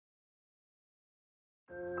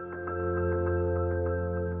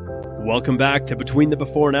Welcome back to Between the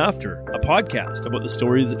Before and After, a podcast about the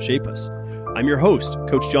stories that shape us. I'm your host,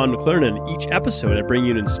 Coach John McLaren, and each episode I bring you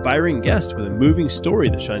an inspiring guest with a moving story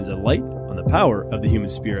that shines a light on the power of the human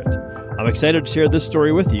spirit. I'm excited to share this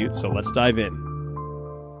story with you, so let's dive in.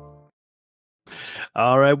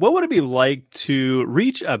 All right, what would it be like to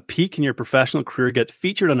reach a peak in your professional career, get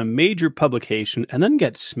featured on a major publication, and then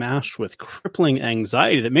get smashed with crippling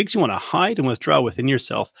anxiety that makes you want to hide and withdraw within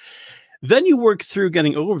yourself? Then you work through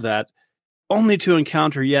getting over that, only to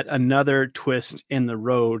encounter yet another twist in the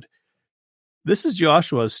road. This is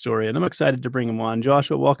Joshua's story, and I'm excited to bring him on.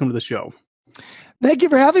 Joshua, welcome to the show. Thank you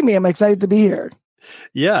for having me. I'm excited to be here.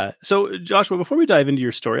 Yeah. So, Joshua, before we dive into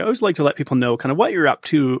your story, I always like to let people know kind of what you're up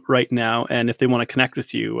to right now, and if they want to connect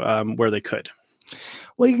with you, where they could.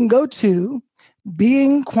 Well, you can go to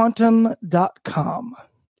beingquantum.com.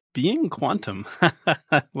 Being Quantum.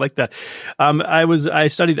 Like that. I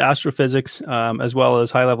studied astrophysics as well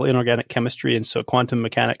as high level inorganic chemistry, and so quantum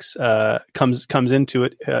mechanics comes into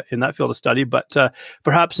it in that field of study. But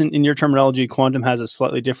perhaps in your terminology, quantum has a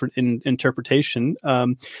slightly different interpretation.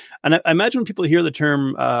 And I imagine when people hear the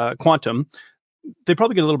term quantum, they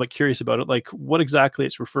probably get a little bit curious about it, like what exactly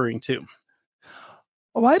it's referring to.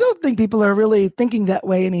 Well, I don't think people are really thinking that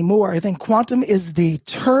way anymore. I think quantum is the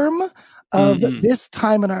term of this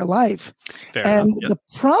time in our life. Fair and enough, yep. The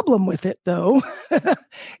problem with it, though,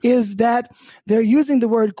 is that they're using the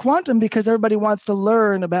word quantum because everybody wants to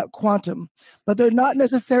learn about quantum, but they're not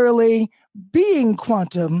necessarily being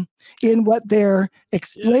quantum in what they're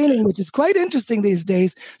explaining, which is quite interesting these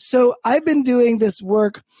days. So I've been doing this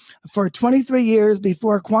work for 23 years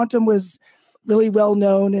before quantum was really well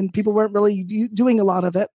known and people weren't really doing a lot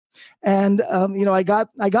of it. And, I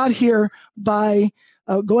got here by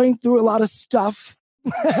going through a lot of stuff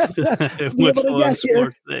to be able to get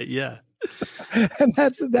here. Yeah. And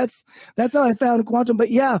that's how I found quantum. But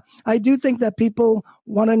yeah, I do think that people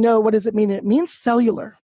want to know, what does it mean? It means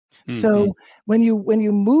cellular. Mm-hmm. So when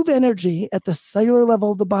you move energy at the cellular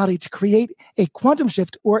level of the body to create a quantum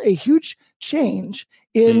shift or a huge change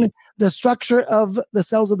in the structure of the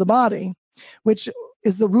cells of the body, which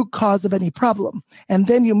is the root cause of any problem. And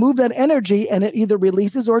then you move that energy and it either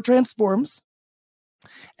releases or transforms.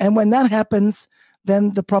 And when that happens,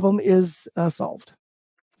 then the problem is solved.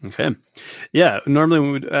 Okay. Yeah.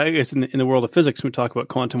 Normally, I guess in the world of physics, when we talk about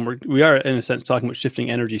quantum, we are, in a sense, talking about shifting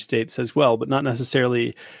energy states as well, but not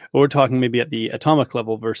necessarily, we're talking maybe at the atomic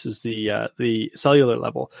level versus the cellular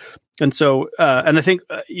level. And so, and I think,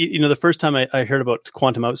 the first time I heard about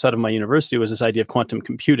quantum outside of my university was this idea of quantum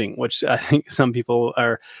computing, which I think some people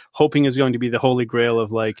are hoping is going to be the holy grail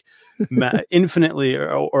of like infinitely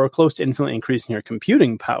or close to infinitely increasing your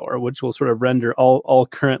computing power, which will sort of render all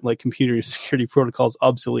current like computer security protocols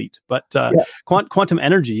obsolete. But quantum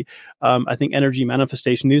energy, I think energy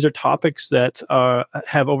manifestation, these are topics that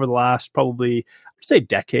have over the last probably say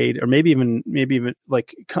decade or maybe even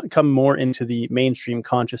like come more into the mainstream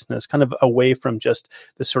consciousness, kind of away from just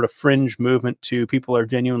this sort of fringe movement to people are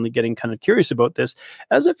genuinely getting kind of curious about this,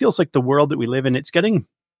 as it feels like the world that we live in, it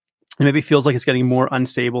maybe feels like it's getting more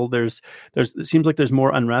unstable. It seems like there's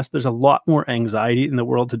more unrest. There's a lot more anxiety in the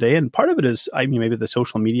world today. And part of it is, maybe the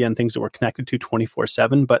social media and things that we're connected to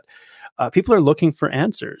 24/7, but people are looking for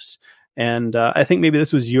answers. And I think maybe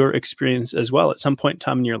this was your experience as well. At some point in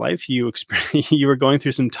time in your life, you were going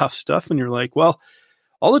through some tough stuff and you're like, well,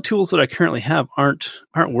 all the tools that I currently have aren't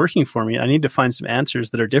working for me. I need to find some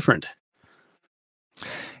answers that are different.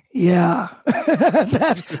 Yeah,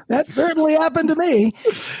 that certainly happened to me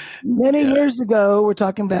many years ago. We're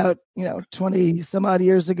talking about, 20 some odd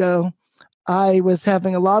years ago. I was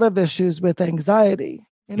having a lot of issues with anxiety.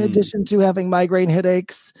 In addition to having migraine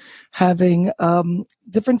headaches, having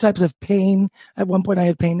different types of pain. At one point, I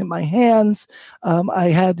had pain in my hands. I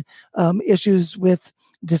had issues with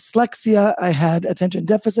dyslexia. I had attention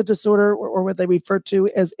deficit disorder, or what they refer to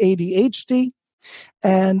as ADHD.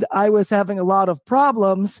 And I was having a lot of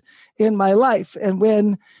problems in my life. And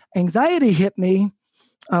when anxiety hit me,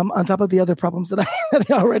 on top of the other problems that I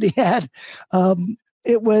already had,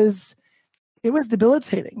 it was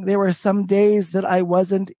debilitating. There were some days that I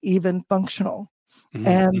wasn't even functional.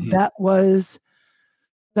 And that was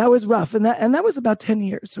rough. And that was about 10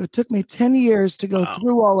 years. So it took me 10 years to go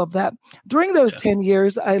through all of that. During those 10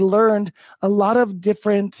 years, I learned a lot of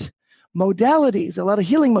different modalities, a lot of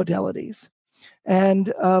healing modalities.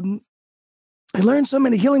 And I learned so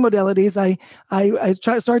many healing modalities. I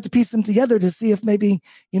started to piece them together to see if maybe,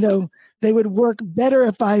 they would work better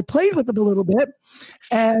if I played with them a little bit.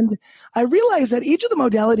 And I realized that each of the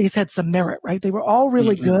modalities had some merit, right? They were all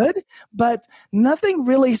really good, but nothing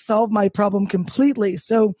really solved my problem completely.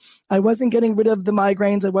 So I wasn't getting rid of the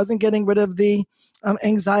migraines. I wasn't getting rid of the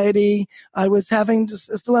anxiety. I was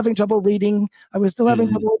still having trouble reading. I was still having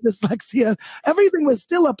trouble with dyslexia. Everything was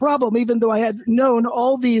still a problem, even though I had known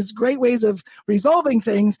all these great ways of resolving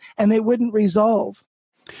things, and they wouldn't resolve.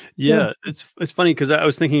 Yeah, it's funny because I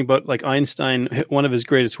was thinking about like Einstein. One of his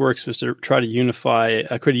greatest works was to try to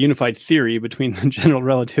create a unified theory between the general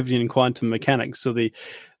relativity and quantum mechanics. So the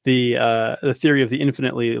theory of the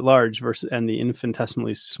infinitely large versus and the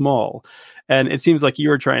infinitesimally small. And it seems like you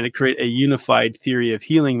were trying to create a unified theory of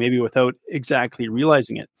healing, maybe without exactly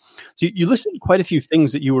realizing it. So you listed quite a few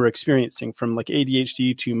things that you were experiencing, from like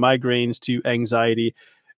ADHD to migraines to anxiety.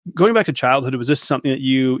 Going back to childhood, was this something that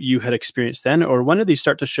you had experienced then, or when did these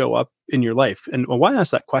start to show up in your life? And why I ask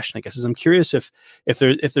that question, I guess, is I'm curious if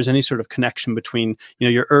there's any sort of connection between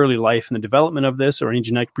your early life and the development of this, or any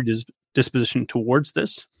genetic predisposition towards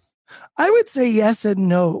this. I would say yes and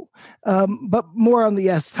no, but more on the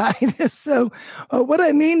yes side. So what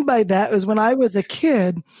I mean by that is when I was a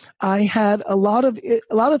kid, I had a lot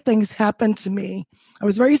of things happen to me. I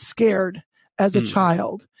was very scared as a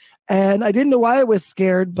child. And I didn't know why I was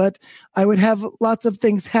scared, but I would have lots of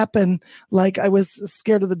things happen. Like I was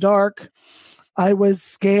scared of the dark. I was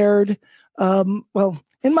scared. In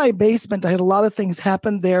my basement, I had a lot of things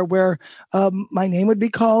happen there where my name would be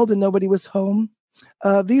called and nobody was home.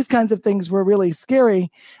 These kinds of things were really scary.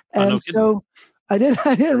 And so I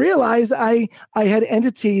didn't realize I had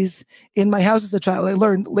entities in my house as a child. I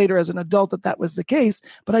learned later as an adult that was the case,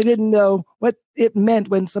 but I didn't know what it meant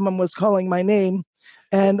when someone was calling my name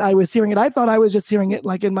and I was hearing it. I thought I was just hearing it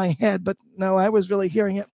like in my head, but no, I was really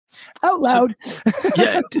hearing it out loud.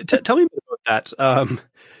 So, tell me about that.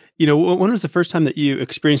 When was the first time that you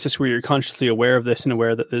experienced this where you're consciously aware of this and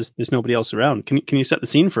aware that there's nobody else around? Can you set the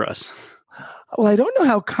scene for us? Well, I don't know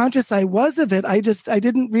how conscious I was of it. I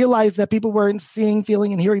didn't realize that people weren't seeing,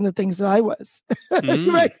 feeling, and hearing the things that I was.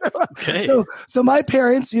 Right. Okay. So my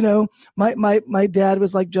parents, my dad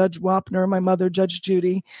was like Judge Wapner, my mother, Judge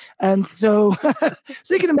Judy. And so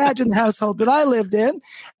you can imagine the household that I lived in.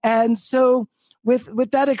 And so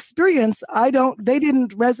with that experience, they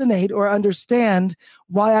didn't resonate or understand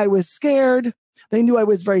why I was scared. They knew I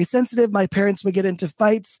was very sensitive. My parents would get into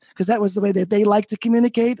fights because that was the way that they liked to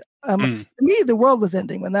communicate. To me, the world was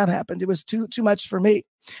ending when that happened. It was too much for me.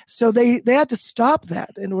 So they had to stop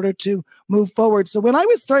that in order to move forward. So when I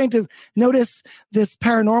was starting to notice this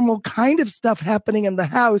paranormal kind of stuff happening in the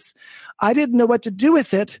house, I didn't know what to do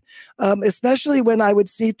with it, especially when I would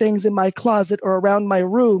see things in my closet or around my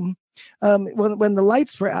room when the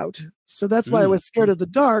lights were out. So that's why I was scared of the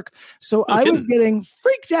dark. So I was getting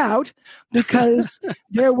freaked out because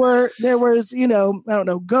there was,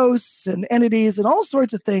 ghosts and entities and all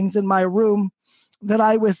sorts of things in my room that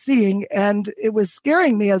I was seeing. And it was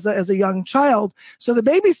scaring me as a young child. So the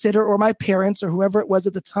babysitter or my parents or whoever it was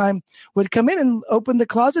at the time would come in and open the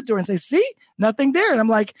closet door and say, see, nothing there. And I'm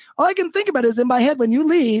like, all I can think about is in my head, when you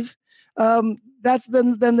leave, that's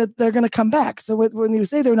then that they're going to come back. So when you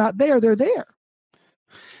say they're not there, they're there.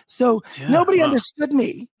 So nobody understood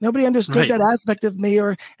me. Nobody understood that aspect of me,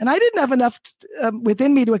 and I didn't have enough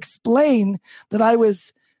within me to explain that I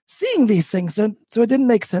was seeing these things. So it didn't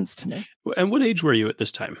make sense to me. And what age were you at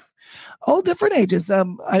this time? All different ages. I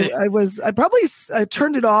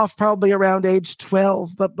turned it off probably around age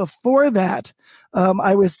 12, but before that,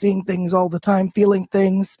 I was seeing things all the time, feeling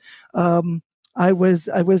things. I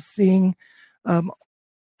was seeing.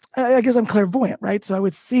 I guess I'm clairvoyant, right? So I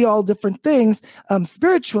would see all different things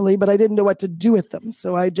spiritually, but I didn't know what to do with them.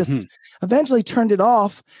 So I just eventually turned it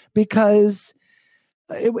off because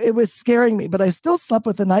it was scaring me. But I still slept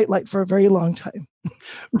with the nightlight for a very long time.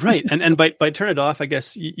 Right, and by turn it off, I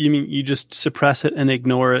guess you mean you just suppress it and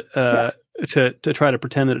ignore it to try to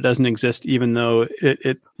pretend that it doesn't exist, even though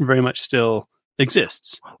it very much still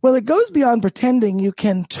exists. Well, it goes beyond pretending. You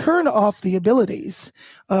can turn off the abilities,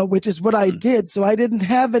 which is what I did. So I didn't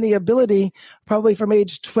have any ability probably from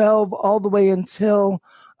age 12 all the way until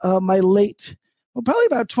probably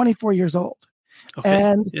about 24 years old.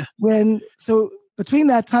 Okay. And between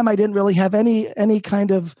that time, I didn't really have any kind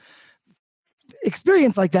of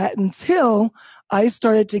experience like that until I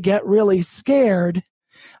started to get really scared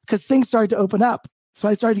because things started to open up. So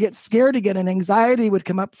I started to get scared again, and anxiety would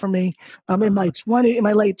come up for me in my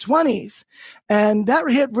late 20s. And that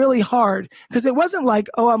hit really hard because it wasn't like,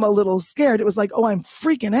 oh, I'm a little scared. It was like, oh, I'm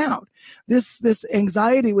freaking out. This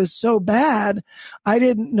anxiety was so bad. I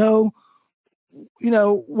didn't know,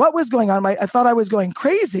 what was going on. I thought I was going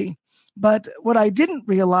crazy. But what I didn't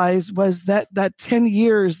realize was that 10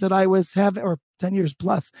 years that I was having, or 10 years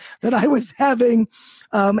plus, that I was having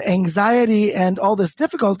anxiety and all this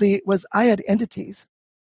difficulty was I had entities.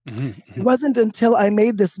 Mm-hmm. It wasn't until I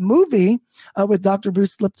made this movie with Dr.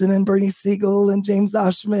 Bruce Lipton and Bernie Siegel and James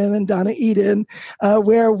Oshman and Donna Eden,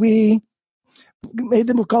 where we made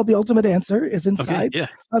them called The Ultimate Answer is Inside. Okay,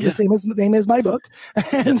 The name as my book.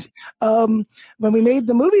 And when we made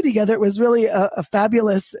the movie together, it was really a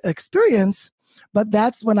fabulous experience. But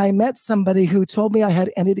that's when I met somebody who told me I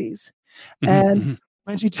had entities. And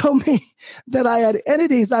when she told me that I had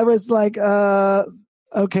entities, I was like,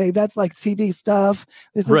 okay, that's like TV stuff.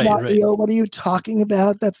 This is not real. What are you talking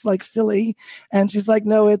about? That's like silly. And she's like,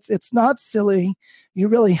 no, it's not silly. You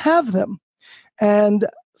really have them. And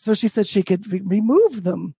so she said she could remove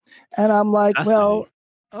them. And I'm like, well,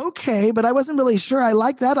 okay, but I wasn't really sure I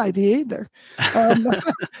liked that idea either.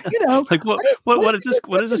 Like what is this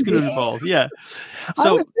going to involve? Yeah. So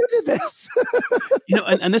I was into this.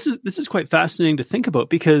 And this is quite fascinating to think about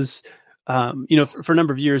because, for a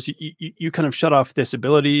number of years, you kind of shut off this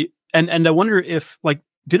ability. And I wonder if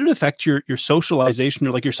did it affect your socialization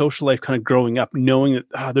or your social life kind of growing up, knowing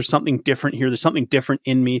that there's something different here, there's something different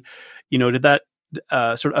in me, did that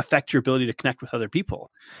sort of affect your ability to connect with other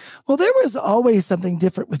people? Well, there was always something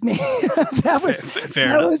different with me. that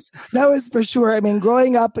was for sure. I mean,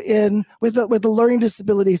 growing up with a learning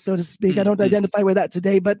disability, so to speak, I don't identify with that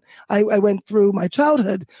today, but I went through my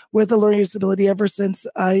childhood with a learning disability ever since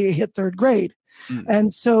I hit third grade.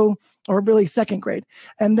 And so, or really second grade.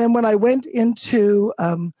 And then when I went into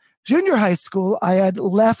junior high school, I had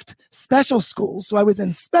left special schools. So I was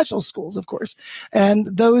in special schools, of course. And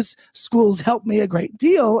those schools helped me a great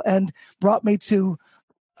deal and brought me to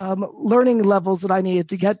learning levels that I needed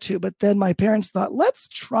to get to. But then my parents thought, let's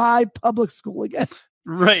try public school again.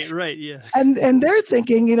 Right. Yeah. And they're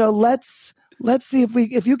thinking, let's see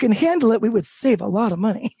if you can handle it, we would save a lot of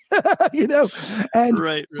money, And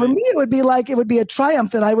for me, it would be a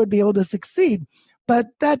triumph that I would be able to succeed. But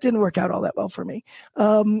that didn't work out all that well for me.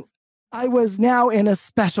 I was now in a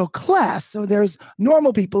special class. So there's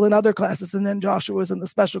normal people in other classes. And then Joshua was in the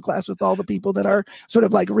special class with all the people that are sort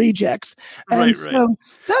of like rejects. And so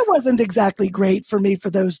that wasn't exactly great for me for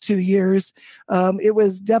those 2 years. It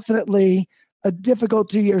was definitely a difficult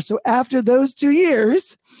 2 years. So after those 2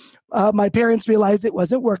 years, my parents realized it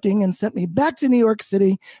wasn't working and sent me back to New York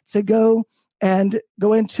City to go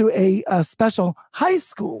into a special high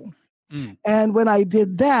school. And when I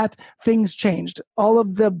did that, things changed. All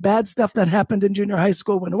of the bad stuff that happened in junior high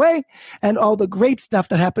school went away, and all the great stuff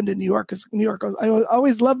that happened in New York. I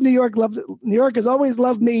always loved New York. New York has always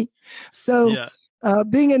loved me. So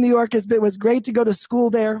being in New York was great to go to school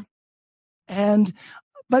there.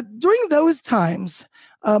 But during those times,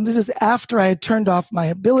 this is after I had turned off my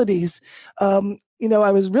abilities.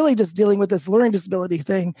 I was really just dealing with this learning disability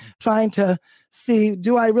thing, trying to see,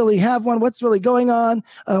 do I really have one? What's really going on?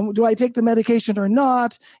 Do I take the medication or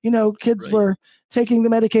not? Kids were taking the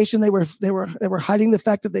medication. They were hiding the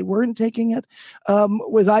fact that they weren't taking it.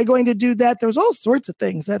 Was I going to do that? There was all sorts of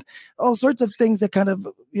things that kind of,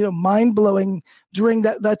 mind blowing during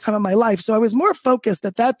that time of my life. So I was more focused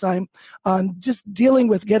at that time on just dealing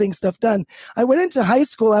with getting stuff done. I went into high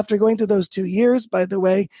school after going through those 2 years, by the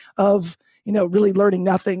way, of, really learning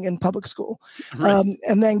nothing in public school.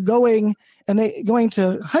 And then going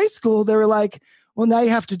to high school, they were like, well, now you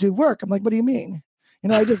have to do work. I'm like, what do you mean?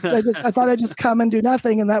 I thought I'd just come and do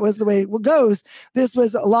nothing. And that was the way it goes. This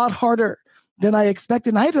was a lot harder than I expected.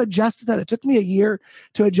 And I had to adjust to that. It took me a year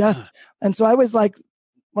to adjust. And so I was like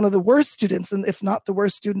one of the worst students, and if not the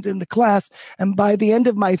worst student in the class. And by the end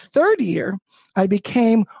of my third year, I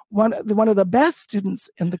became one of the best students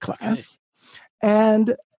in the class.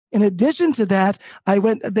 And in addition to that, I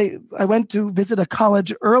went to visit a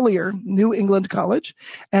college earlier, New England College,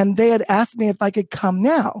 and they had asked me if I could come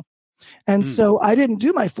now. And so I didn't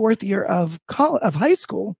do my fourth year of high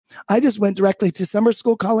school. I just went directly to summer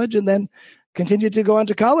school college and then continued to go on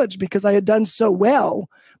to college because I had done so well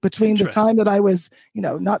between the time that I was,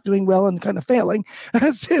 not doing well and kind of failing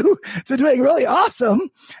to doing really awesome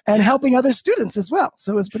and helping other students as well.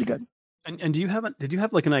 So it was pretty good. And did you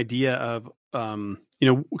have like an idea of,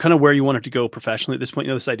 kind of where you wanted to go professionally at this point?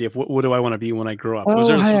 This idea of what do I want to be when I grow up?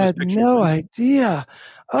 I had no idea.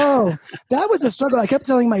 Oh, that was a struggle. I kept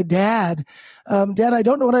telling my dad, Dad, I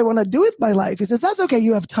don't know what I want to do with my life. He says, that's okay.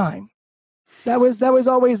 You have time. That was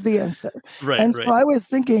always the answer. So I was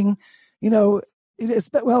thinking,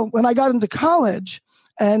 when I got into college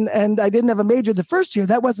and I didn't have a major the first year,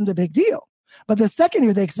 that wasn't a big deal. But the second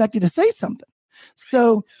year, they expect you to say something.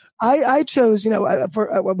 So I chose, at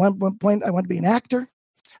one point, I wanted to be an actor.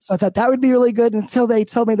 So I thought that would be really good until they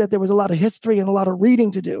told me that there was a lot of history and a lot of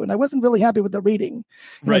reading to do. And I wasn't really happy with the reading.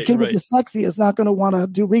 A kid with dyslexia is not going to want to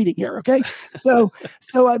do reading here. Okay. So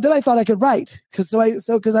then I thought I could write because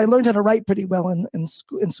I learned how to write pretty well in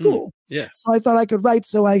school. Yeah. So I thought I could write.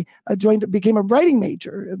 So I became a writing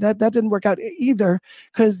major. That didn't work out either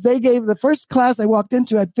because they gave the first class I walked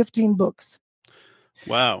into had 15 books.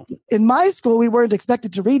 Wow. In my school, we weren't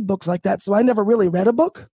expected to read books like that. So I never really read a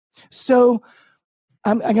book. So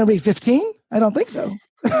I'm going to read 15? I don't think so.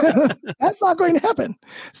 That's not going to happen.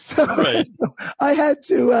 So, so I had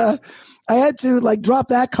to like drop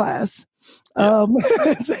that class and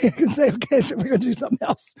say, okay, we're going to do something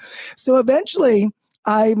else. So eventually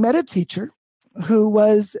I met a teacher who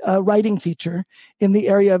was a writing teacher in the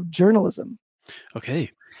area of journalism. Okay.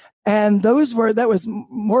 And that was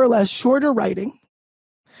more or less shorter writing,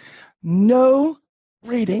 no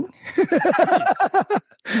reading.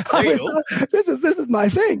 This is my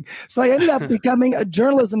thing. So I ended up becoming a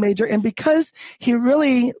journalism major. And because he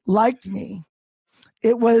really liked me,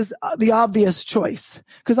 it was the obvious choice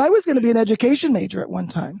because I was going to be an education major at one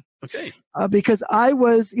time. Okay. Because I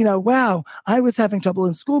was, I was having trouble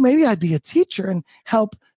in school. Maybe I'd be a teacher and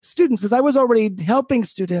help students because I was already helping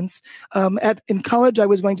students. In college, I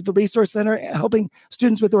was going to the resource center, helping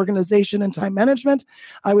students with organization and time management.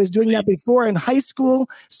 I was doing that before in high school.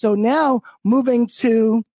 So now moving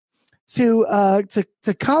to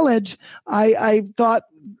college, I thought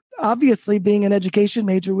obviously being an education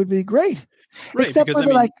major would be great. Right, except for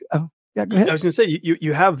go ahead. I was going to say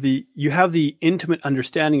you have the intimate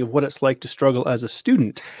understanding of what it's like to struggle as a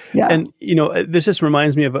student. Yeah. And this just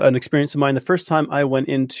reminds me of an experience of mine. The first time I went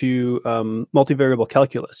into multivariable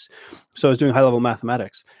calculus, so I was doing high level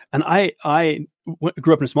mathematics, and I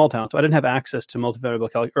grew up in a small town, so I didn't have access to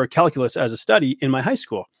multivariable calculus as a study in my high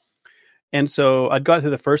school. And so I'd got to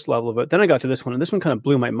the first level of it. Then I got to this one, and this one kind of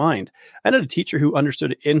blew my mind. I had a teacher who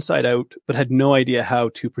understood it inside out, but had no idea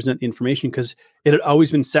how to present the information because it had always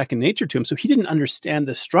been second nature to him. So he didn't understand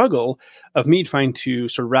the struggle of me trying to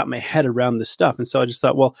sort of wrap my head around this stuff. And so I just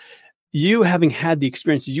thought, well, you having had the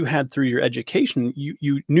experiences you had through your education,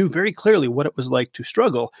 you knew very clearly what it was like to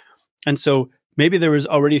struggle. And so maybe there was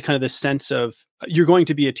already kind of this sense of you're going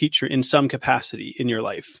to be a teacher in some capacity in your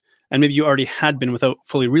life. And maybe you already had been without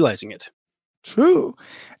fully realizing it. True.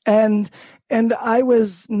 And I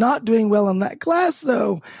was not doing well in that class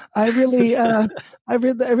though. I really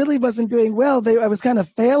wasn't doing well. I was kind of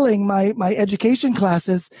failing my education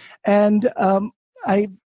classes. And I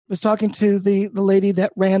was talking to the lady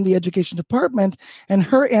that ran the education department, and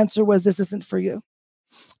her answer was, "This isn't for you."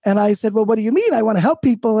 And I said, "Well, what do you mean? I want to help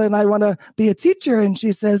people and I want to be a teacher." And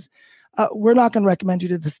she says, "We're not going to recommend you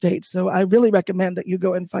to the state. So I really recommend that you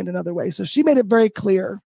go and find another way." So she made it very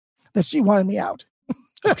clear that she wanted me out.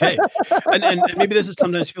 Okay. And maybe this is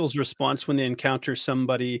sometimes people's response when they encounter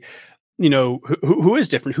somebody, who is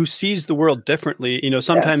different, who sees the world differently.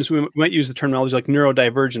 Sometimes we might use the terminology like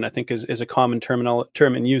neurodivergent, I think is a common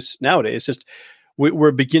term in use nowadays. It's just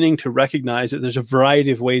we're beginning to recognize that there's a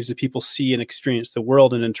variety of ways that people see and experience the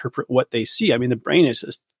world and interpret what they see. I mean, the brain is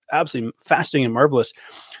just absolutely fascinating and marvelous.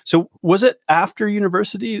 So was it after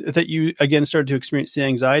university that you again started to experience the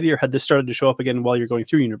anxiety, or had this started to show up again while you're going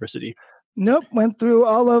through university? Nope. Went through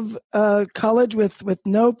all of college with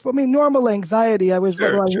normal anxiety. I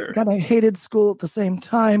kind of hated school at the same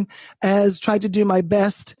time as tried to do my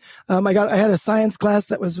best. I had a science class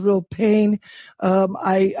that was real pain.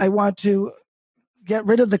 I want to get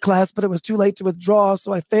rid of the class, but it was too late to withdraw,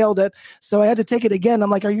 so I failed it. So I had to take it again.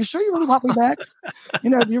 I'm like, "Are you sure you really want me back? Do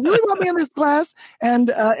you really want me in this class?"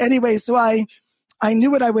 And anyway, so I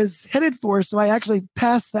knew what I was headed for, so I actually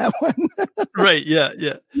passed that one. Right, yeah.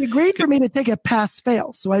 He agreed for me to take a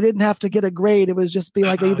pass-fail, so I didn't have to get a grade. It was just be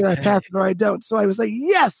like, either I pass it or I don't. So I was like,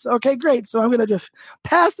 yes, okay, great. So I'm going to just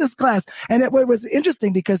pass this class. And it was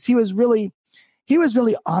interesting because he was really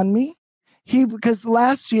on me. Because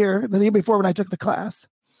last year, the year before when I took the class,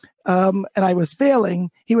 and I was failing,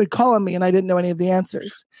 he would call on me and I didn't know any of the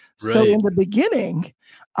answers. Right. So in the beginning,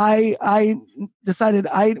 I decided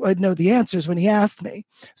I would know the answers when he asked me.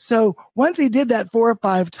 So once he did that 4 or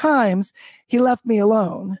 5 times, he left me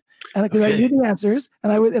alone. And because I knew the answers,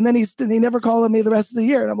 and then he never called on me the rest of the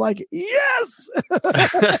year. And I'm like, yes.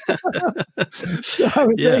 So I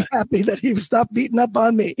was very happy that he stopped beating up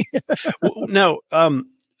on me. Well, now,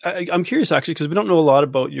 I'm curious actually, because we don't know a lot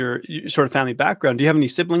about your sort of family background. Do you have any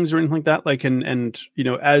siblings or anything like that? Like, and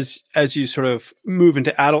as you sort of move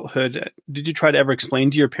into adulthood, did you try to ever explain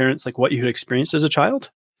to your parents like what you had experienced as a child?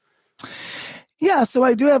 Yeah, so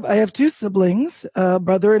I have two siblings, a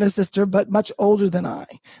brother and a sister, but much older than I.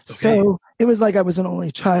 Okay. So it was like I was an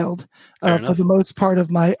only child for the most part of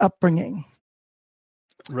my upbringing.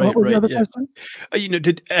 Right, what was right. The other question?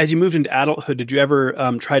 As you moved into adulthood, did you ever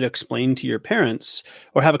try to explain to your parents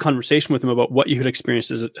or have a conversation with them about what you had experienced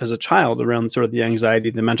as a child around sort of the anxiety,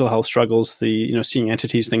 the mental health struggles, the seeing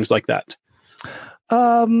entities, things like that?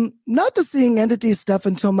 Not the seeing entities stuff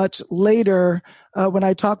until much later when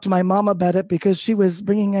I talked to my mom about it, because she was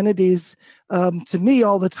bringing entities to me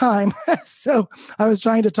all the time. So I was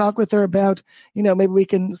trying to talk with her about, maybe we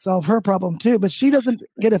can solve her problem too, but she doesn't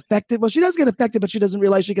get affected. Well, she does get affected, but she doesn't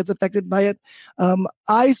realize she gets affected by it.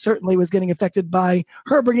 I certainly was getting affected by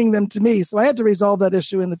her bringing them to me. So I had to resolve that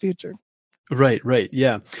issue in the future. Right,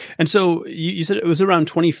 yeah. And so you said it was around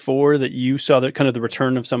 24 that you saw that kind of the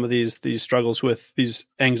return of some of these struggles with these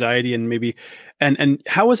anxiety and maybe, and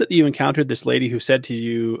how was it that you encountered this lady who said to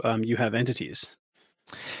you, you have entities?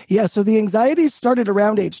 Yeah, so the anxiety started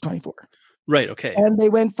around age 24. Right, okay. And they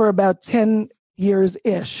went for about 10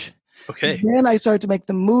 years-ish. Okay. Then I started to make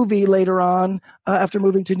the movie later on after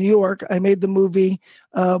moving to New York. I made the movie.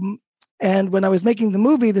 And when I was making the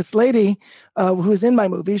movie, this lady who was in my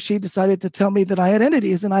movie, she decided to tell me that I had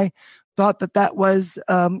entities. And I thought that was,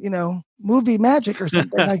 movie magic or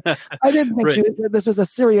something. I didn't think right. This was a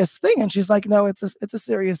serious thing. And she's like, no, it's a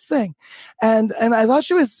serious thing. And I thought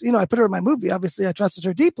she was, I put her in my movie. Obviously, I trusted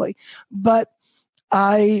her deeply. But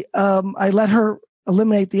I let her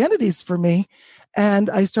eliminate the entities for me. And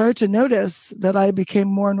I started to notice that I became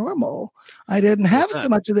more normal. I didn't have so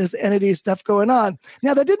much of this entity stuff going on.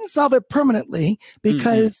 Now, that didn't solve it permanently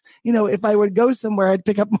because, if I would go somewhere, I'd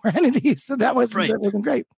pick up more entities. So that wasn't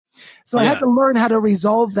great. So I had to learn how to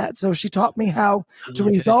resolve that. So she taught me how to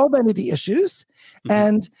resolve entity issues.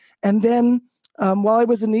 And then while I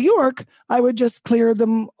was in New York, I would just clear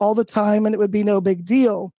them all the time and it would be no big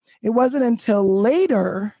deal. It wasn't until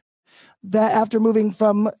later that after moving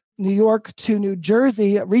from New York to New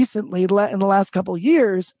Jersey recently in the last couple of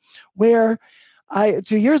years, where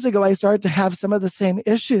 2 years ago, I started to have some of the same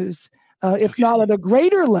issues, if not at a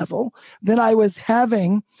greater level than I was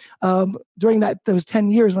having during those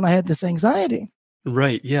 10 years when I had this anxiety.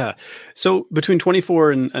 Right. Yeah. So between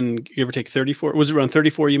 24 and give or take 34, was it around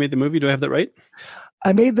 34 you made the movie? Do I have that right?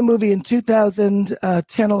 I made the movie in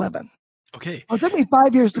 2010, 11. Okay. Well, it took me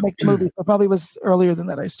 5 years to make the movie, so probably was earlier than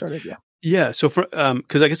that I started, yeah. Yeah. So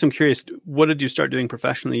because I guess I'm curious, what did you start doing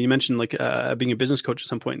professionally? You mentioned like being a business coach at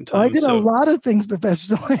some point in time. I did a lot of things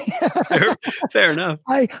professionally. Fair enough.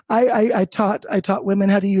 I taught women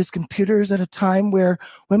how to use computers at a time where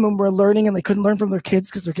women were learning and they couldn't learn from their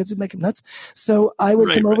kids because their kids would make them nuts. So I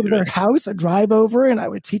would come over to their house, I'd drive over, and I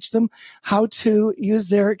would teach them how to use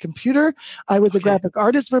their computer. I was a graphic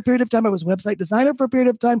artist for a period of time. I was a website designer for a period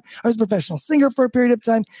of time. I was a professional singer for a period of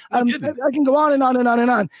time. I can go on and on and on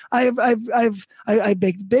and on. I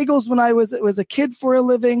baked bagels when I was a kid for a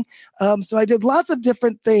living. So I did lots of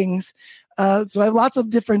different things. So I have lots of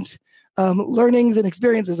different learnings and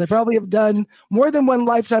experiences. I probably have done more than one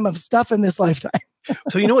lifetime of stuff in this lifetime.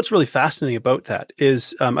 So what's really fascinating about that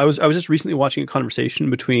is I was just recently watching a conversation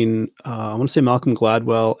between I want to say Malcolm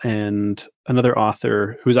Gladwell and another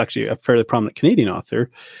author who's actually a fairly prominent Canadian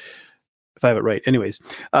author, if I have it right. Anyways,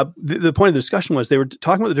 the point of the discussion was they were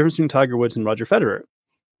talking about the difference between Tiger Woods and Roger Federer.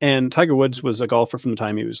 And Tiger Woods was a golfer from the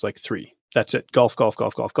time he was like 3. That's it. Golf.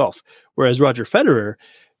 Whereas Roger Federer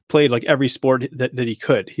played like every sport that he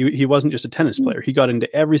could. He wasn't just a tennis player. He got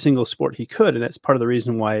into every single sport he could. And that's part of the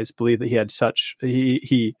reason why it's believed that he had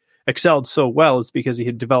he excelled so well is because he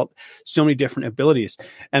had developed so many different abilities.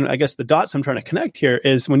 And I guess the dots I'm trying to connect here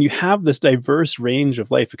is when you have this diverse range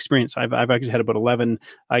of life experience, I've actually had about 11,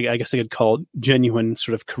 I guess I could call it genuine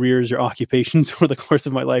sort of careers or occupations over the course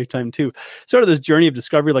of my lifetime too. Sort of this journey of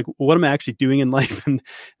discovery, like what am I actually doing in life and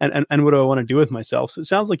what do I want to do with myself? So it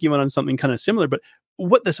sounds like you went on something kind of similar, but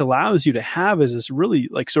what this allows you to have is this really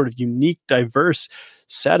like sort of unique, diverse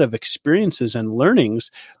set of experiences and learnings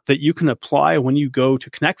that you can apply when you go to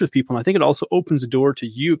connect with people. And I think it also opens the door to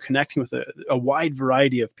you connecting with a wide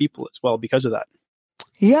variety of people as well because of that.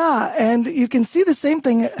 Yeah, and you can see the same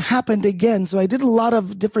thing happened again. So I did a lot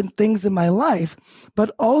of different things in my life,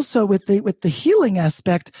 but also with the healing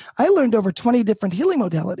aspect, I learned over 20 different healing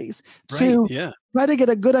modalities to try to get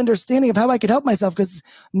a good understanding of how I could help myself, because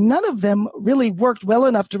none of them really worked well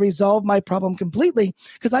enough to resolve my problem completely,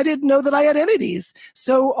 because I didn't know that I had entities.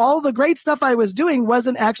 So all the great stuff I was doing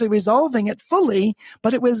wasn't actually resolving it fully,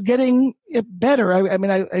 but it was getting it better.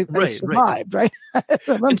 I survived, right?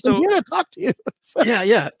 I'm here to talk to you. So.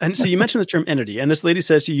 Yeah. And so you mentioned the term entity, and this lady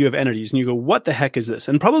says to you, you have entities, and you go, what the heck is this?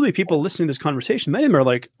 And probably people listening to this conversation, many of them are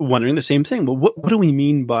like wondering the same thing. Well, what do we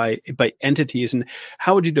mean by entities, and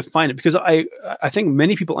how would you define it? Because I think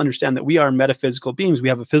many people understand that we are metaphysical beings. We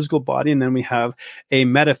have a physical body, and then we have a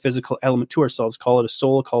metaphysical element to ourselves. Call it a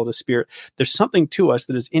soul, call it a spirit. There's something to us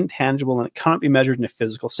that is intangible, and it cannot be measured in a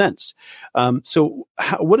physical sense. So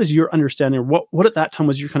what is your understanding, or what at that time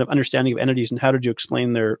was your kind of understanding of entities, and how did you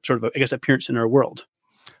explain their sort of, I guess, appearance in our world?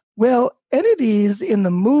 Well, entities in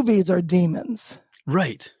the movies are demons.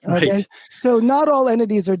 Right. Okay. So not all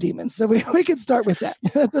entities are demons. So we can start with that.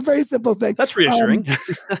 That's a very simple thing. That's reassuring.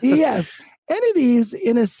 Yes. Entities,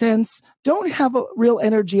 in a sense, don't have a real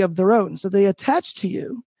energy of their own. So they attach to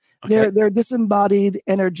you. Okay. They're disembodied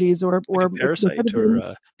energies, or like a parasite,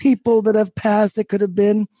 or people that have passed. It could have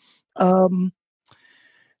been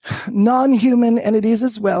non-human entities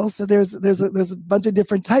as well. So there's a bunch of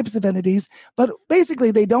different types of entities, but basically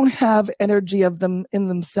they don't have energy of them in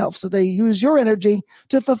themselves. So they use your energy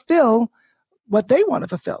to fulfill what they want to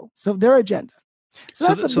fulfill. So their agenda.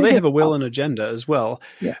 So they have a will and agenda as well.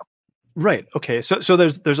 Yeah. Right. Okay. So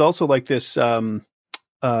there's also like this like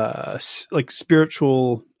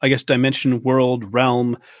spiritual, I guess, dimension, world,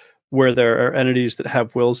 realm, where there are entities that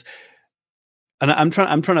have wills. And I'm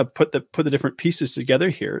trying to put the different pieces together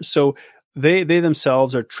here. So they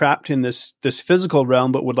themselves are trapped in this physical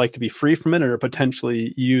realm, but would like to be free from it, and are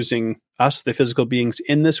potentially using us, the physical beings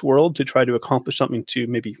in this world, to try to accomplish something to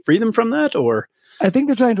maybe free them from that. Or I think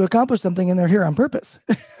they're trying to accomplish something, and they're here on purpose.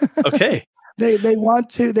 Okay. They want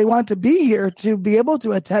to be here to be able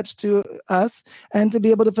to attach to us and to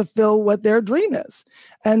be able to fulfill what their dream is.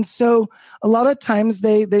 And so a lot of times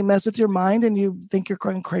they mess with your mind, and you think you're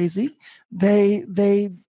going crazy.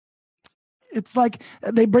 It's like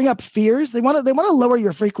they bring up fears. They want to lower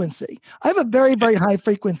your frequency. I have a very, very high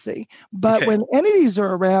frequency, but when entities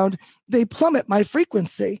are around, they plummet my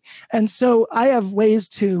frequency. And so I have ways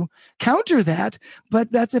to counter that,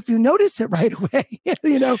 but that's if you notice it right away.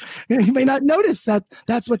 You may not notice that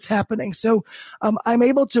that's what's happening. So I'm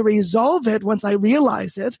able to resolve it once I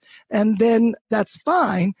realize it, and then that's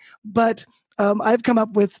fine. But I've come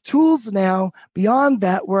up with tools now beyond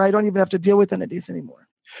that where I don't even have to deal with entities anymore.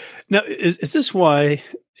 Now, is this why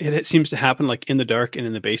it seems to happen like in the dark and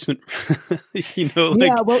in the basement?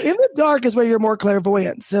 Yeah, well, in the dark is where you're more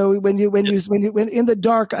clairvoyant. So when in the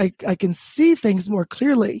dark, I can see things more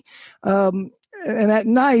clearly. And at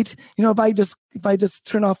night, if I just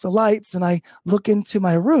turn off the lights and I look into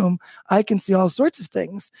my room, I can see all sorts of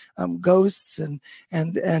things, ghosts and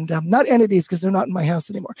not entities, because they're not in my house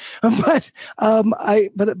anymore. But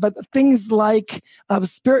things like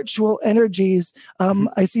spiritual energies.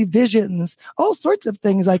 I see visions, all sorts of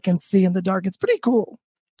things I can see in the dark. It's pretty cool.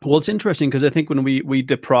 Well, it's interesting because I think when we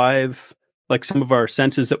deprive like some of our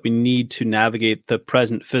senses that we need to navigate the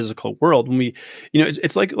present physical world, when we,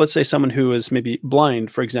 it's like, let's say someone who is maybe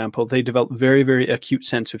blind, for example, they develop very, very acute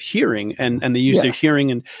sense of hearing, and they use their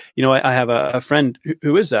hearing. And, I have a friend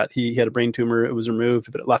who is that. He had a brain tumor. It was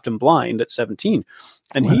removed, but it left him blind at 17.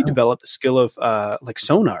 And he developed the skill of like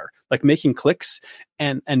sonar, like making clicks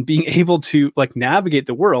and being able to like navigate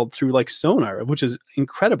the world through like sonar, which is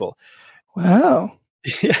incredible. Wow.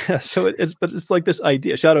 Yeah, so it's like this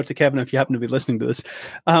idea. Shout out to Kevin if you happen to be listening to this.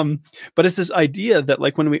 But it's this idea that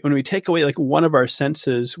like when we take away like one of our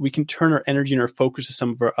senses, we can turn our energy and our focus to some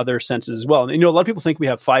of our other senses as well. And a lot of people think we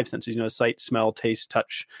have 5 senses, sight, smell, taste,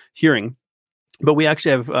 touch, hearing, but we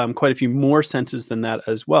actually have quite a few more senses than that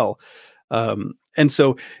as well. And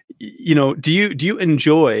so, do you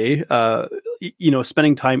enjoy,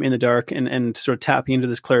 spending time in the dark and sort of tapping into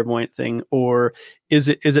this clairvoyant thing, or is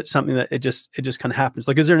it something that it just kind of happens?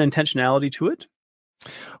 Like, is there an intentionality to it?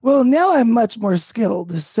 Well, now I'm much more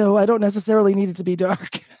skilled, so I don't necessarily need it to be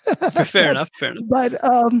dark. Fair enough. But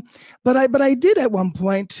I did at one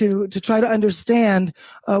point to try to understand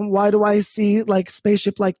why do I see like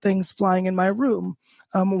spaceship-like things flying in my room?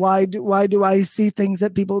 Why do I see things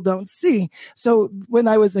that people don't see? So when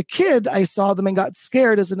I was a kid, I saw them and got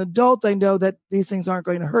scared. As an adult, I know that these things aren't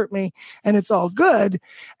going to hurt me, and it's all good.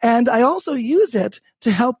 And I also use it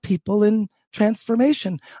to help people in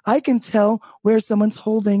transformation. I can tell where someone's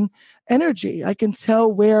holding energy. I can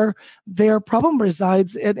tell where their problem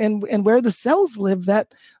resides and where the cells live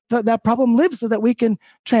that problem lives, so that we can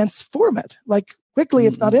transform it like quickly,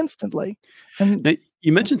 if not instantly. And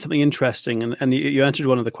You mentioned something interesting, and you answered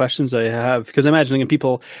one of the questions I have, because I'm imagining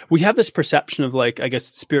people, we have this perception of, like, I guess,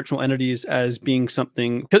 spiritual entities as being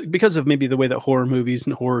something, because of maybe the way that horror movies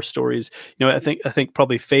and horror stories, I think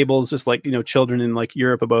probably fables, just like, children in like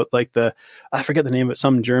Europe about like I forget the name of it,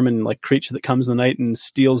 some German like creature that comes in the night and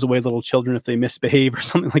steals away little children if they misbehave or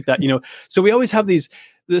something like that, So we always have this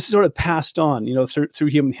is sort of passed on, through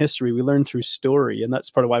human history. We learn through story, and that's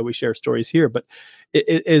part of why we share stories here. But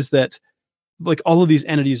it is that, like, all of these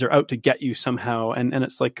entities are out to get you somehow. And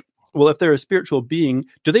it's like, well, if they're a spiritual being,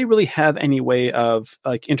 do they really have any way of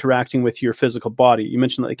like interacting with your physical body? You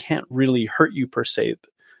mentioned that they can't really hurt you per se.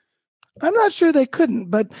 I'm not sure they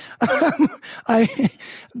couldn't, but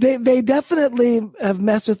they definitely have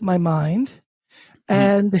messed with my mind,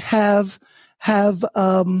 and have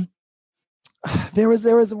there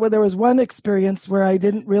was one experience where I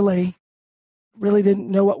didn't really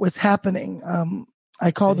didn't know what was happening.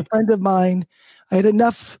 I called a friend of mine. I had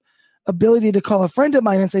enough ability to call a friend of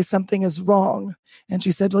mine and say something is wrong. And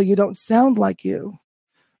she said, well, you don't sound like you.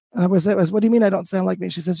 And I was, what do you mean I don't sound like me?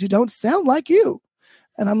 She says, you don't sound like you.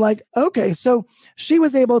 And I'm like, okay. So she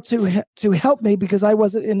was able to help me, because I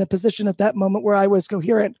wasn't in a position at that moment where I was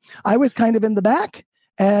coherent. I was kind of in the back,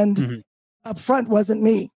 and up front wasn't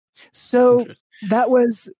me. So I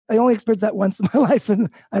only experienced that once in my life, and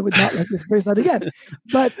I would not like to experience that again.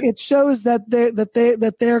 But it shows that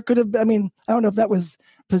there could have, I mean, I don't know if that was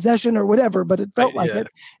possession or whatever, but it felt like it.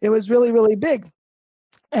 It was really, really big.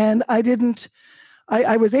 And I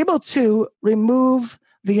was able to remove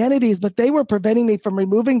the entities, but they were preventing me from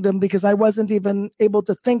removing them because I wasn't even able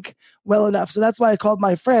to think well enough. So that's why I called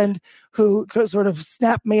my friend, who sort of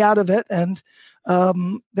snapped me out of it, and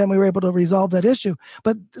then we were able to resolve that issue.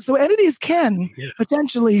 But so entities can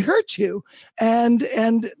potentially hurt you,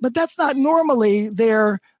 but that's not normally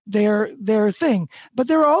their thing. But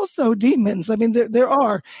there are also demons. I mean, there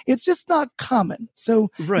are. It's just not common.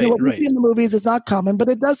 So what we see in the movies is not common, but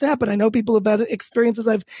it does happen. I know people have had experiences.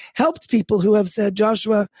 I've helped people who have said,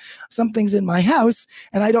 Joshua, something's in my house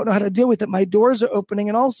and I don't know how to deal with it. My doors are opening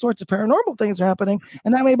and all sorts of paranormal things are happening,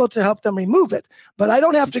 and I'm able to help them remove it. But I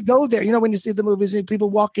don't have to go there. When you see the movies, people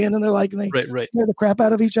walk in and they're like, and they scare the crap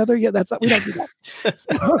out of each other. Yeah, we don't do that.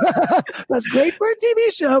 So, that's great for a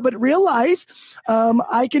TV show, but real life,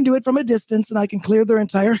 I can do it from a distance, and I can clear their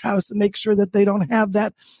entire house and make sure that they don't have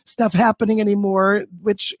that stuff happening anymore,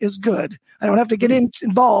 which is good. I don't have to get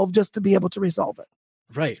involved just to be able to resolve it.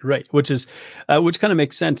 Right. Which kind of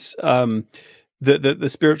makes sense. The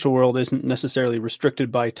spiritual world isn't necessarily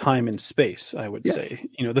restricted by time and space, I would say.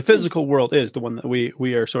 The physical world is the one that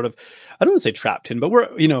we are sort of, I don't want to say trapped in, but we're,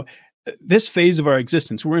 this phase of our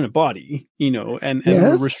existence, we're in a body, and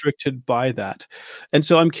we're restricted by that. And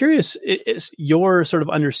so I'm curious, is your sort of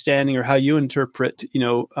understanding or how you interpret,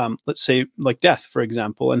 let's say like death, for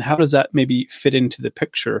example, and how does that maybe fit into the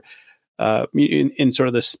picture in sort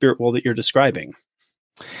of the spirit world that you're describing?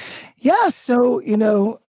 Yeah. So,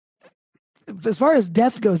 as far as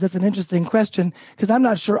death goes, that's an interesting question, because I'm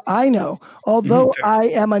not sure I know. Although I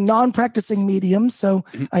am a non-practicing medium, so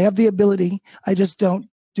I have the ability. I just don't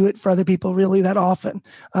do it for other people really that often.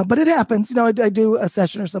 But it happens. I do a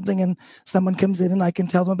session or something and someone comes in and I can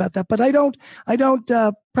tell them about that. But I don't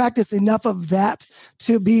practice enough of that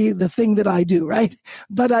to be the thing that I do, right?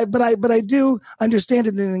 But I do understand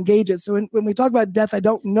it and engage it. So when we talk about death, I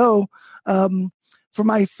don't know for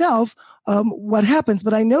myself what happens,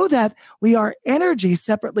 but I know that we are energy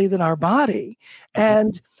separately than our body.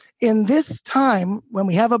 And in this time, when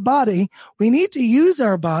we have a body, we need to use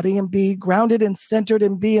our body and be grounded and centered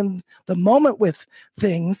and be in the moment with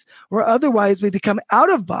things, or otherwise we become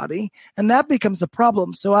out of body, and that becomes a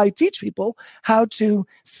problem. So I teach people how to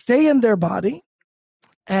stay in their body.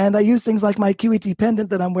 And I use things like my QET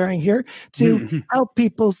pendant that I'm wearing here to help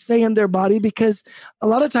people stay in their body, because a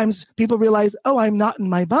lot of times people realize, oh, I'm not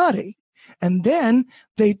in my body. And then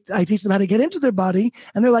I teach them how to get into their body,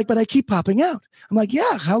 and they're like, but I keep popping out. I'm like,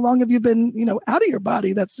 yeah, how long have you been, out of your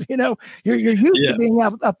body? That's, you're used to being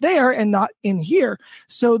up there and not in here.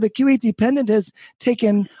 So the QET pendant has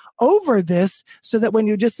taken over this, so that when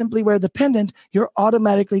you just simply wear the pendant, you're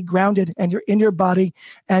automatically grounded and you're in your body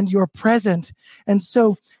and you're present. And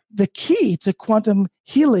so the key to quantum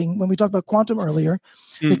healing, when we talked about quantum earlier,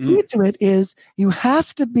 the key to it is you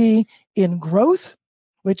have to be in growth,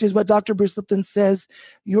 which is what Dr. Bruce Lipton says.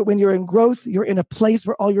 When you're in growth, you're in a place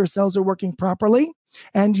where all your cells are working properly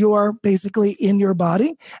and you're basically in your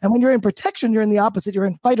body. And when you're in protection, you're in the opposite. You're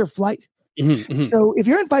in fight or flight. So if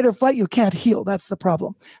you're in fight or flight, you can't heal. That's the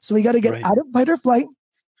problem. So we got to get out of fight or flight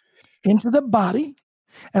into the body.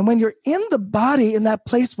 And when you're in the body, in that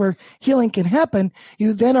place where healing can happen,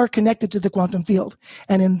 you then are connected to the quantum field.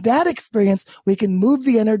 And in that experience, we can move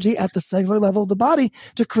the energy at the cellular level of the body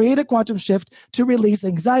to create a quantum shift, to release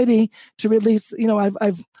anxiety, to release,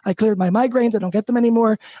 I cleared my migraines. I don't get them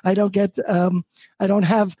anymore. I don't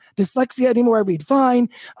have dyslexia anymore. I read fine.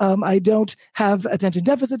 I don't have attention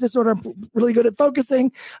deficit disorder. I'm really good at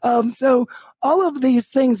focusing. So all of these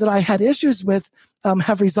things that I had issues with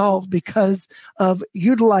have resolved because of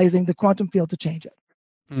utilizing the quantum field to change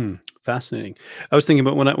it. Fascinating. I was thinking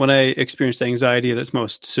about when I experienced anxiety at its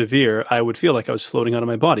most severe, I would feel like I was floating out of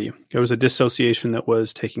my body. There was a dissociation that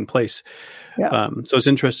was taking place. Yeah. So it's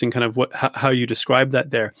interesting kind of how you describe that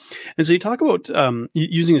there. And so you talk about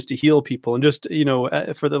using this to heal people. And just,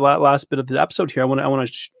 for the last bit of the episode here, I want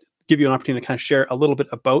to give you an opportunity to kind of share a little bit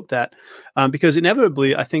about that, because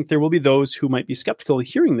inevitably, I think there will be those who might be skeptical of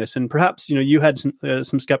hearing this, and perhaps you had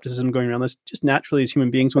some skepticism going around this. Just naturally, as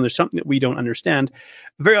human beings, when there's something that we don't understand,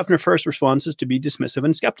 very often our first response is to be dismissive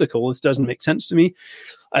and skeptical. This doesn't make sense to me.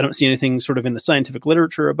 I don't see anything sort of in the scientific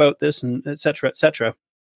literature about this, and et cetera, et cetera.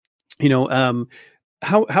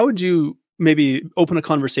 How would you maybe open a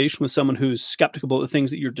conversation with someone who's skeptical of the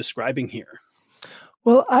things that you're describing here?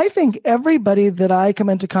 Well, I think everybody that I come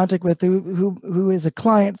into contact with who is a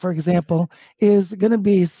client, for example, is going to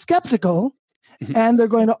be skeptical, and they're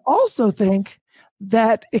going to also think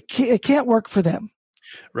that it can't work for them.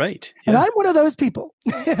 Right. Yeah. And I'm one of those people.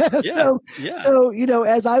 So,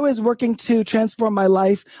 as I was working to transform my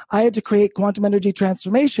life, I had to create quantum energy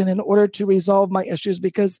transformation in order to resolve my issues,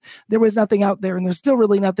 because there was nothing out there, and there's still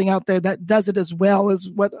really nothing out there that does it as well as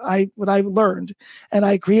what I learned and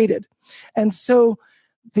I created. And so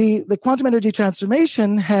the quantum energy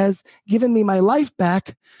transformation has given me my life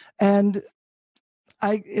back, and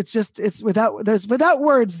it's without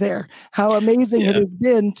words there how amazing it has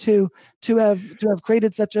been to have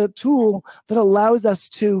created such a tool that allows us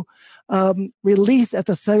to release at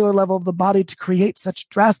the cellular level of the body to create such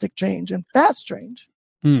drastic change and fast change.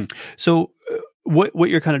 So what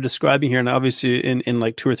you're kind of describing here, and obviously in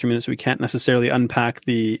like 2 or 3 minutes we can't necessarily unpack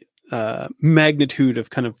the magnitude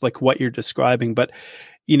of kind of like what you're describing, but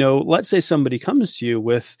let's say somebody comes to you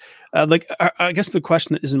with, I guess the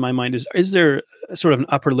question that is in my mind is there sort of an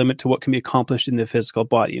upper limit to what can be accomplished in the physical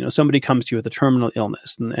body? Somebody comes to you with a terminal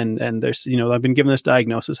illness and there's, I've been given this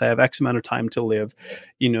diagnosis, I have X amount of time to live,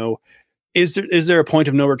 is there a point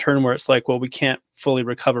of no return where it's like, well, we can't fully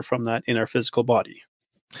recover from that in our physical body?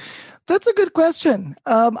 That's a good question.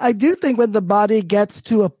 I do think when the body gets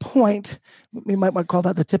to a point, we might call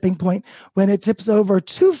that the tipping point, when it tips over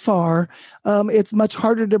too far, it's much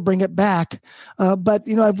harder to bring it back. But,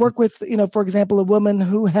 I've worked with, for example, a woman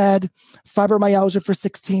who had fibromyalgia for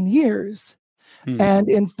 16 years. And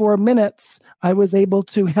in 4 minutes, I was able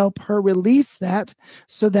to help her release that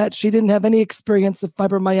so that she didn't have any experience of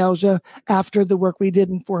fibromyalgia after the work we did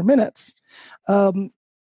in 4 minutes.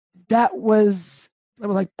 That was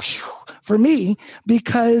like, phew, for me,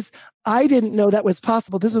 because I didn't know that was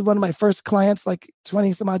possible. This was one of my first clients like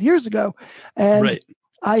 20 some odd years ago. And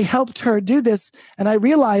I helped her do this. And I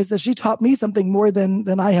realized that she taught me something more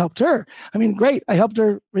than I helped her. I mean, great. I helped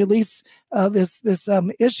her release this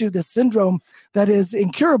issue, this syndrome that is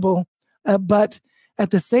incurable. But at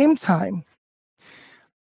the same time,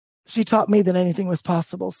 she taught me that anything was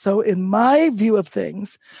possible. So in my view of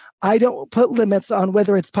things, I don't put limits on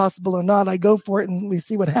whether it's possible or not. I go for it and we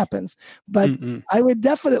see what happens. But I would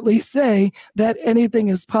definitely say that anything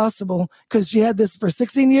is possible, because she had this for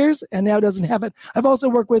 16 years and now doesn't have it. I've also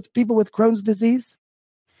worked with people with Crohn's disease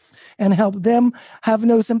and help them have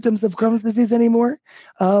no symptoms of Crohn's disease anymore.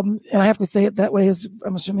 And I have to say it that way, as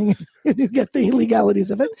I'm assuming you get the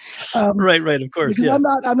legalities of it. Right, of course. Yeah.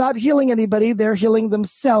 I'm not healing anybody. They're healing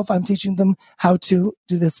themselves. I'm teaching them how to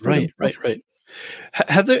do this for themselves. Right.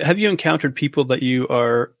 Have you encountered people that you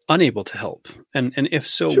are unable to help? And if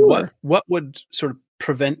so, sure. what would sort of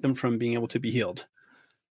prevent them from being able to be healed?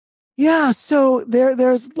 Yeah, so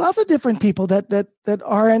there's lots of different people that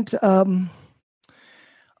aren't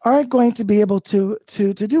going to be able to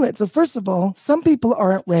do it. So first of all, some people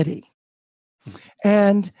aren't ready,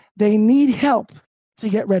 and they need help to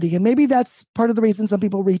get ready. And maybe that's part of the reason some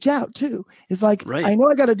people reach out too, is like, I know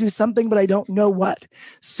I got to do something, but I don't know what.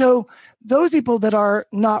 So those people that are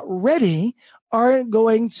not ready aren't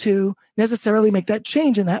going to necessarily make that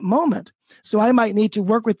change in that moment. So I might need to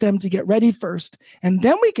work with them to get ready first, and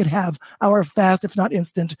then we could have our fast, if not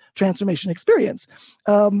instant, transformation experience.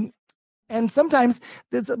 And sometimes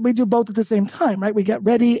we do both at the same time, right? We get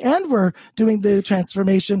ready and we're doing the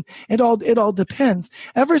transformation. It all depends.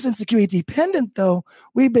 Ever since the QED pendant, though,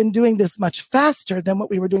 we've been doing this much faster than what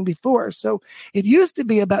we were doing before. So it used to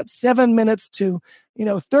be about 7 minutes to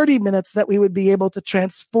 30 minutes that we would be able to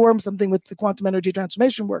transform something with the quantum energy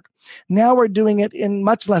transformation work. Now we're doing it in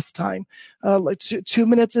much less time. Like 2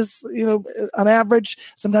 minutes is, on average.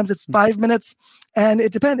 Sometimes it's 5 minutes, and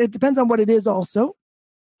it depends on what it is also.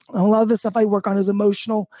 A lot of the stuff I work on is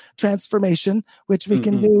emotional transformation, which we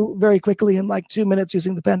can do very quickly in like 2 minutes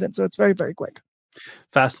using the pendant. So it's very, very quick.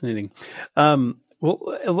 Fascinating.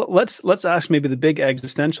 Well, let's ask maybe the big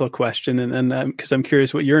existential question, and because I'm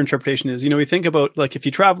curious what your interpretation is. We think about, like, if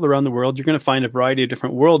you travel around the world, you're going to find a variety of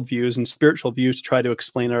different worldviews and spiritual views to try to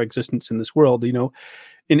explain our existence in this world. In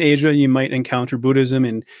Asia, you might encounter Buddhism,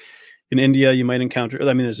 and in India, you might encounter,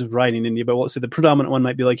 there's a variety in India, but let's say the predominant one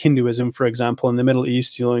might be like Hinduism, for example. In the Middle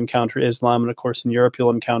East, you'll encounter Islam. And of course, in Europe, you'll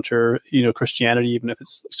encounter, Christianity, even if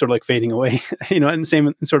it's sort of like fading away, and same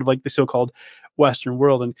in sort of like the so-called Western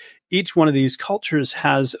world. And each one of these cultures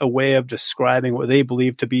has a way of describing what they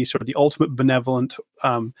believe to be sort of the ultimate benevolent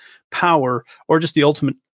power, or just the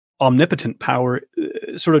ultimate omnipotent power,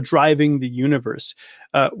 sort of driving the universe.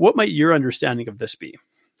 What might your understanding of this be?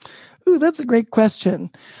 Ooh, that's a great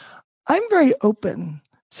question. I'm very open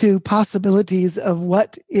to possibilities of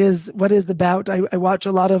what is about. I watch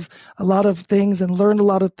a lot of things and learn a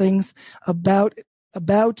lot of things about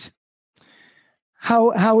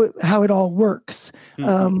how it all works.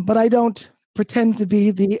 But I don't pretend to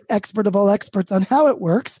be the expert of all experts on how it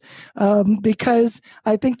works, because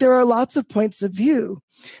I think there are lots of points of view.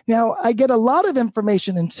 Now, I get a lot of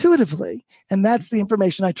information intuitively, and that's the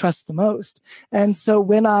information I trust the most. And so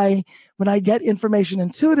when I get information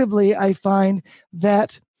intuitively, I find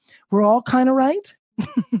that we're all kind of right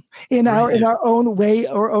in our own way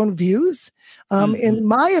or own views. In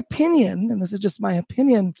my opinion, and this is just my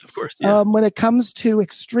opinion, of course, yeah. When it comes to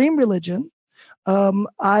extreme religion,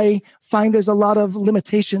 I find there's a lot of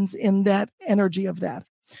limitations in that energy of that.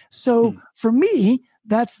 So for me,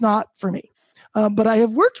 that's not for me. But I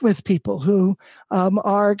have worked with people who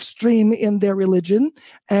are extreme in their religion,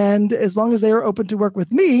 and as long as they are open to work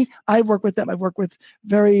with me, I work with them. I've worked with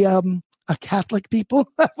very Catholic people.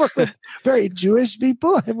 I've worked with very Jewish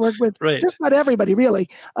people. I've worked with just about everybody, really.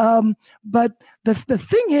 But the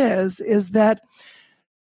thing is that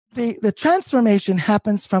the transformation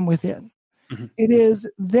happens from within. It is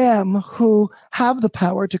them who have the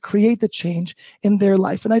power to create the change in their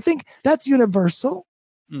life. And I think that's universal.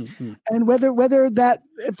 And whether that,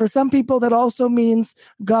 for some people, that also means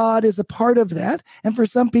God is a part of that. And for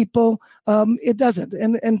some people, it doesn't.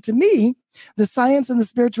 And to me, the science and the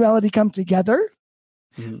spirituality come together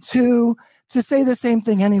to say the same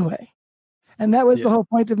thing anyway. And that was the whole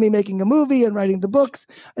point of me making a movie and writing the books,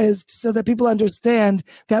 is so that people understand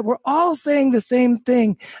that we're all saying the same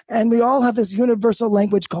thing. And we all have this universal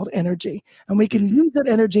language called energy. And we can use that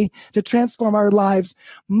energy to transform our lives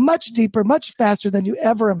much deeper, much faster than you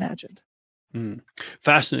ever imagined.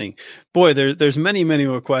 Fascinating. Boy, there's many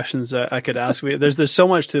more questions I could ask. There's so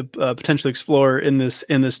much to potentially explore in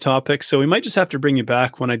this topic. So we might just have to bring you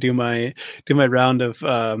back when I do my round of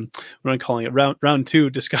what I'm calling it round 2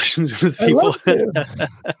 discussions with people.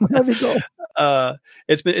 That'd be cool.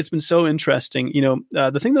 It's been so interesting.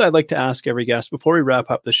 The thing that I'd like to ask every guest before we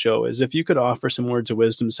wrap up the show is if you could offer some words of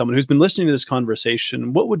wisdom to someone who's been listening to this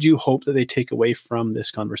conversation. What would you hope that they take away from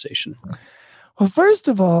this conversation? Well, first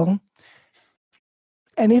of all,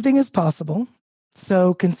 anything is possible.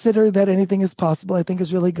 So consider that anything is possible, I think,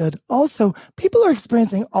 is really good. Also, people are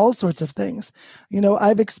experiencing all sorts of things.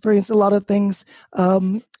 I've experienced a lot of things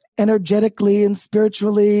energetically and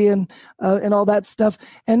spiritually and all that stuff.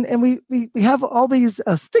 And we have all these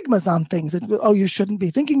stigmas on things. You shouldn't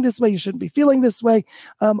be thinking this way. You shouldn't be feeling this way.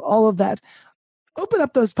 All of that. Open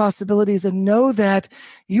up those possibilities and know that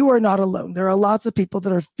you are not alone. There are lots of people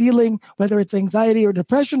that are feeling, whether it's anxiety or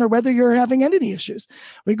depression, or whether you're having any issues.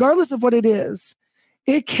 Regardless of what it is,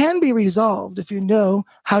 it can be resolved if you know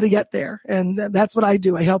how to get there. And that's what I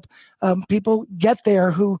do. I help people get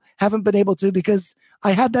there who haven't been able to, because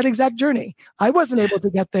I had that exact journey. I wasn't able to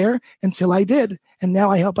get there until I did. And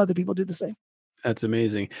now I help other people do the same. That's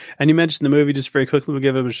amazing. And you mentioned the movie, just very quickly, we'll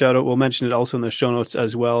give it a shout out. We'll mention it also in the show notes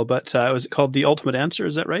as well. But was it called The Ultimate Answer?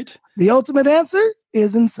 Is that right? The Ultimate Answer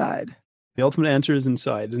is Inside. The Ultimate Answer is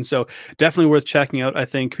Inside. And so definitely worth checking out. I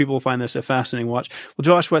think people will find this a fascinating watch. Well,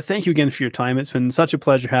 Joshua, thank you again for your time. It's been such a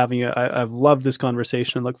pleasure having you. I've loved this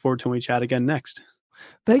conversation and look forward to when we chat again next.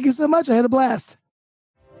 Thank you so much. I had a blast.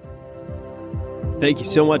 Thank you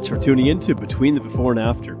so much for tuning in to Between the Before and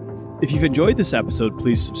After. If you've enjoyed this episode,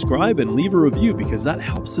 please subscribe and leave a review because that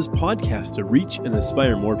helps this podcast to reach and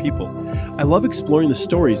inspire more people. I love exploring the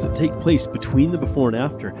stories that take place between the before and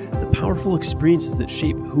after, the powerful experiences that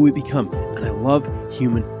shape who we become, and I love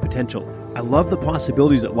human potential. I love the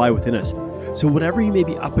possibilities that lie within us. So whatever you may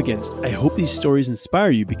be up against, I hope these stories inspire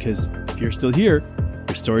you because if you're still here,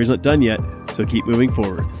 your story's not done yet, so keep moving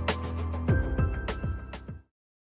forward.